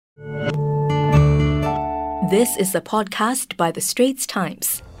This is a podcast by The Straits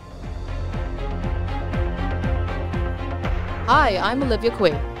Times. Hi, I'm Olivia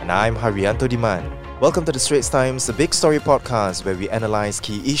Quay. And I'm Haryanto Diman. Welcome to The Straits Times, the Big Story podcast where we analyse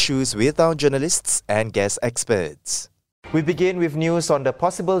key issues with our journalists and guest experts. We begin with news on the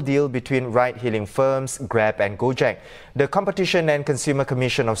possible deal between ride-hailing firms Grab and Gojek. The Competition and Consumer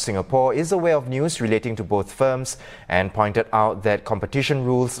Commission of Singapore is aware of news relating to both firms and pointed out that competition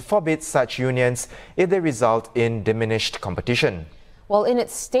rules forbid such unions if they result in diminished competition. Well, in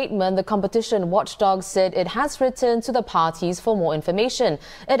its statement, the competition watchdog said it has written to the parties for more information.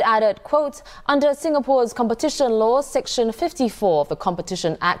 It added, quote, under Singapore's competition law, Section 54 of the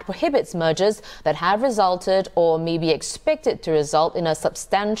Competition Act prohibits mergers that have resulted or may be expected to result in a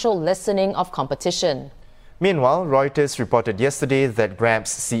substantial lessening of competition. Meanwhile, Reuters reported yesterday that Grab's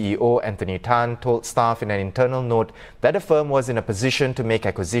CEO Anthony Tan told staff in an internal note that the firm was in a position to make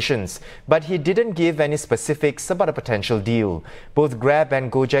acquisitions, but he didn't give any specifics about a potential deal. Both Grab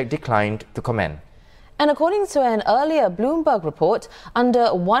and Gojek declined to comment. And according to an earlier Bloomberg report,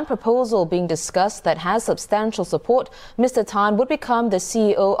 under one proposal being discussed that has substantial support, Mr. Tan would become the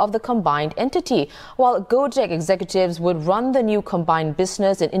CEO of the combined entity, while Gojek executives would run the new combined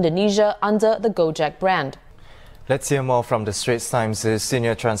business in Indonesia under the Gojek brand. Let's hear more from The Straits Times'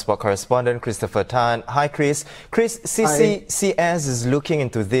 senior transport correspondent, Christopher Tan. Hi, Chris. Chris, CCCS is looking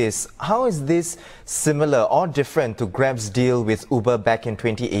into this. How is this similar or different to Grab's deal with Uber back in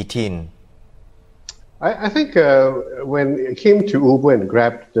 2018? I think when it came to Uber and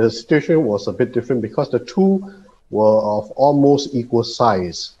Grab, the situation was a bit different because the two were of almost equal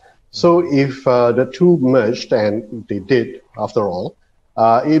size. So if the two merged, and they did after all,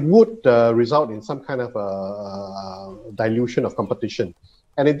 it would result in some kind of dilution of competition.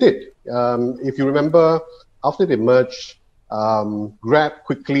 And it did. If you remember, after they merged, Grab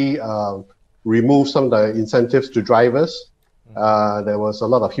quickly removed some of the incentives to drivers. There was a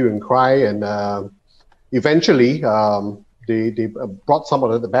lot of hue and cry, and eventually they brought some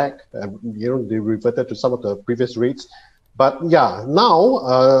of it back. They reverted to some of the previous rates. But yeah,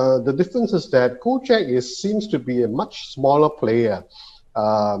 now the difference is that Gojek seems to be a much smaller player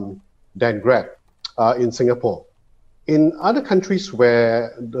than Grab in Singapore. In other countries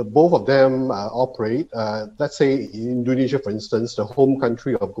where both of them operate, let's say in Indonesia, for instance, the home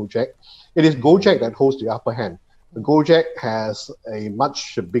country of Gojek, it is Gojek that holds the upper hand. Gojek has a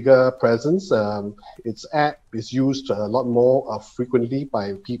much bigger presence. Its app is used a lot more frequently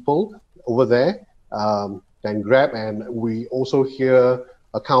by people over there than Grab, and we also hear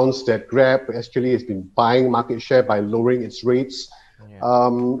accounts that Grab actually has been buying market share by lowering its rates.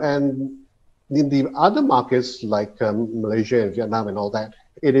 And in the other markets like Malaysia and Vietnam and all that,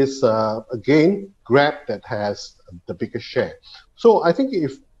 it is again Grab that has the biggest share. So I think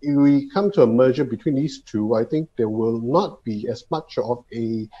if we come to a merger between these two, I think there will not be as much of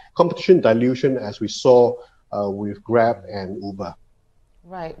a competition dilution as we saw with Grab and Uber.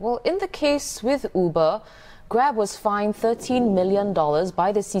 Right. Well, in the case with Uber, Grab was fined $13 million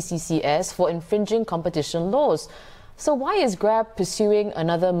by the CCCS for infringing competition laws. So why is Grab pursuing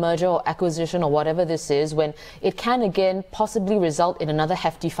another merger or acquisition or whatever this is when it can again possibly result in another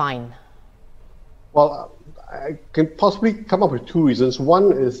hefty fine? Well, I can possibly come up with two reasons.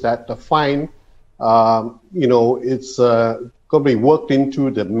 One is that the fine, it's going to be worked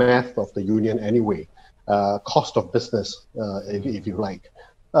into the math of the union anyway, cost of business, if you like.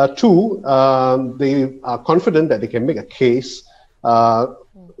 Two, they are confident that they can make a case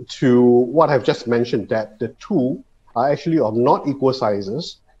to what I've just mentioned, that the two are actually of not equal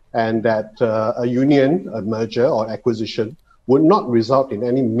sizes, and that a union, a merger or acquisition would not result in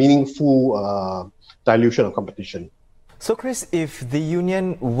any meaningful dilution of competition. So Chris, if the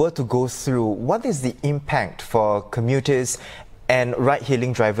union were to go through, what is the impact for commuters and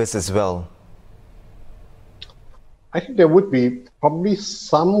ride-hailing drivers as well? I think there would be probably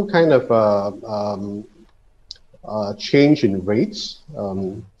some kind of change in rates.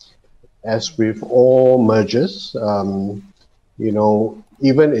 As with all mergers, even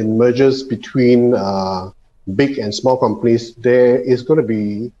in mergers between big and small companies, there is going to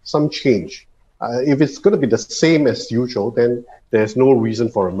be some change. If it's going to be the same as usual, then there's no reason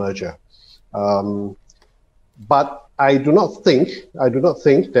for a merger. But I do not think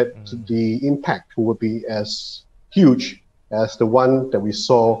that the impact will be as huge as the one that we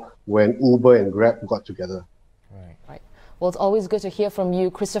saw when Uber and Grab got together. Right. Well, it's always good to hear from you,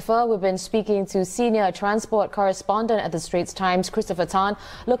 Christopher. We've been speaking to senior transport correspondent at The Straits Times, Christopher Tan.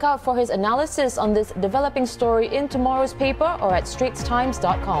 Look out for his analysis on this developing story in tomorrow's paper or at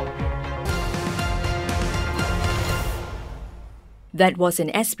straitstimes.com. That was an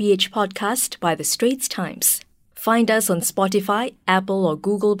SPH podcast by The Straits Times. Find us on Spotify, Apple or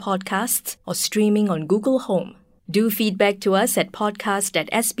Google Podcasts, or streaming on Google Home. Do feedback to us at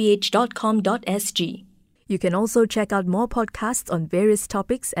podcast@sph.com.sg. You can also check out more podcasts on various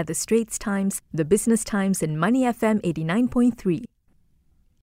topics at The Straits Times, The Business Times and Money FM 89.3.